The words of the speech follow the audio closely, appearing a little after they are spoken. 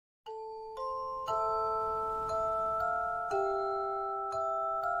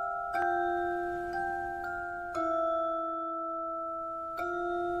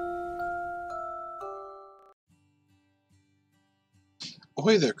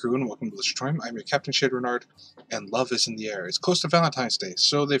Ahoy there, crew, and welcome to Delishatorium. I'm your Captain Shayde Reynard, and love is in the air. It's close to Valentine's Day,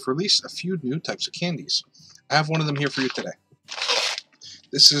 so they've released a few new types of candies. I have one of them here for you today.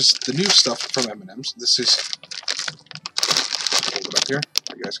 This is the new stuff from M&Ms. This is, hold it up here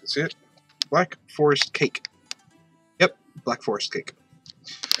so you guys can see it, Black Forest Cake. Yep, Black Forest Cake.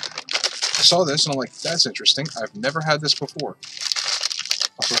 I saw this and I'm like, that's interesting. I've never had this before.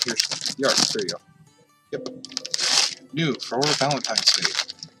 Also, here's the art. There you go. Yep. New for Valentine's Day.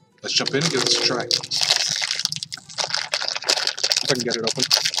 Let's jump in and give this a try. If I can get it open.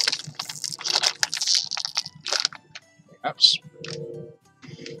 Perhaps.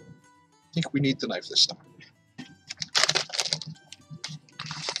 I think we need the knife this time.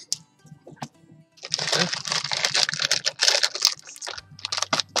 Okay.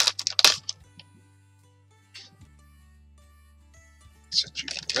 Set you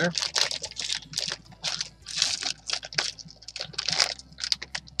there.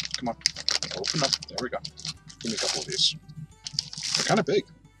 Come on, open up. There we go. Give me a couple of these. They're kind of big.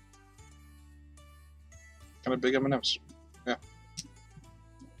 Kind of big M&Ms. Yeah.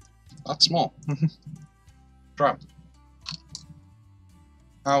 Not small. Try them.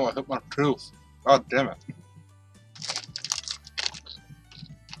 Oh, I hit my tooth. God damn it.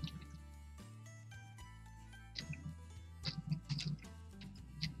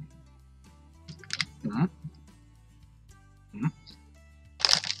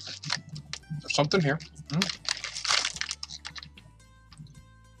 There's something here.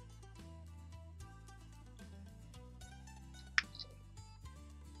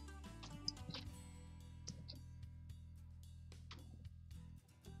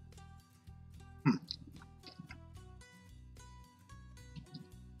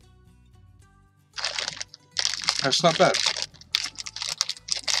 That's not bad.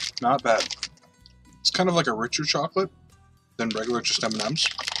 Not bad. It's kind of like a richer chocolate than regular just M&Ms.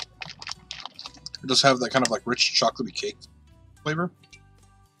 It does have that kind of like rich chocolatey cake flavor.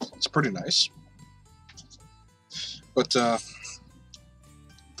 It's pretty nice. But the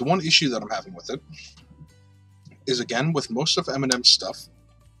one issue that I'm having with it is, again, with most of M&M's stuff,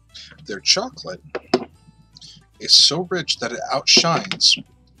 their chocolate is so rich that it outshines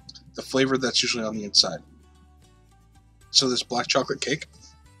the flavor that's usually on the inside. So this black chocolate cake,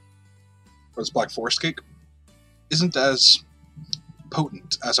 or this Black Forest cake, isn't as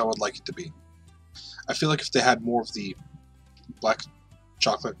potent as I would like it to be. I feel like if they had more of the black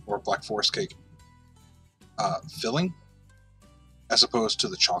chocolate or Black Forest cake filling, as opposed to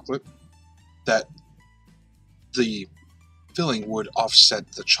the chocolate, that the filling would offset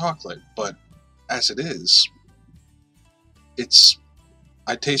the chocolate. But as it is,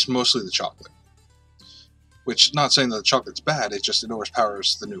 I taste mostly the chocolate. Which, not saying that the chocolate's bad, it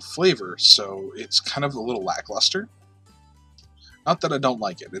overpowers the new flavor, so it's kind of a little lackluster. Not that I don't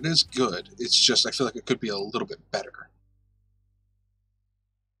like it, it is good, it's just I feel like it could be a little bit better.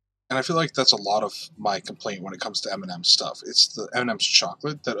 And I feel like that's a lot of my complaint when it comes to M&M stuff. It's the M&M's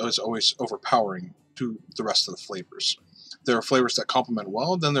chocolate that is always overpowering to the rest of the flavors. There are flavors that complement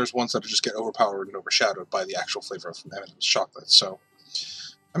well, then there's ones that just get overpowered and overshadowed by the actual flavor of M&M's chocolate, so...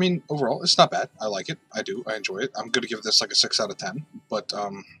 I mean, overall, it's not bad. I like it. I do. I enjoy it. I'm going to give this like a 6 out of 10. But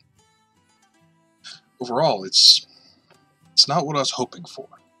overall, it's not what I was hoping for.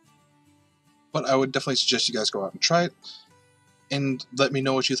 But I would definitely suggest you guys go out and try it. And let me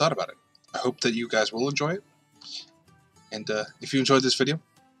know what you thought about it. I hope that you guys will enjoy it. And if you enjoyed this video,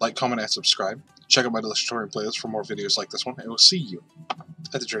 like, comment, and subscribe. Check out my Delishatorium playlist for more videos like this one. And we'll see you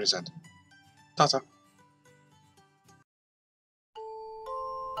at the journey's end. Ta-ta.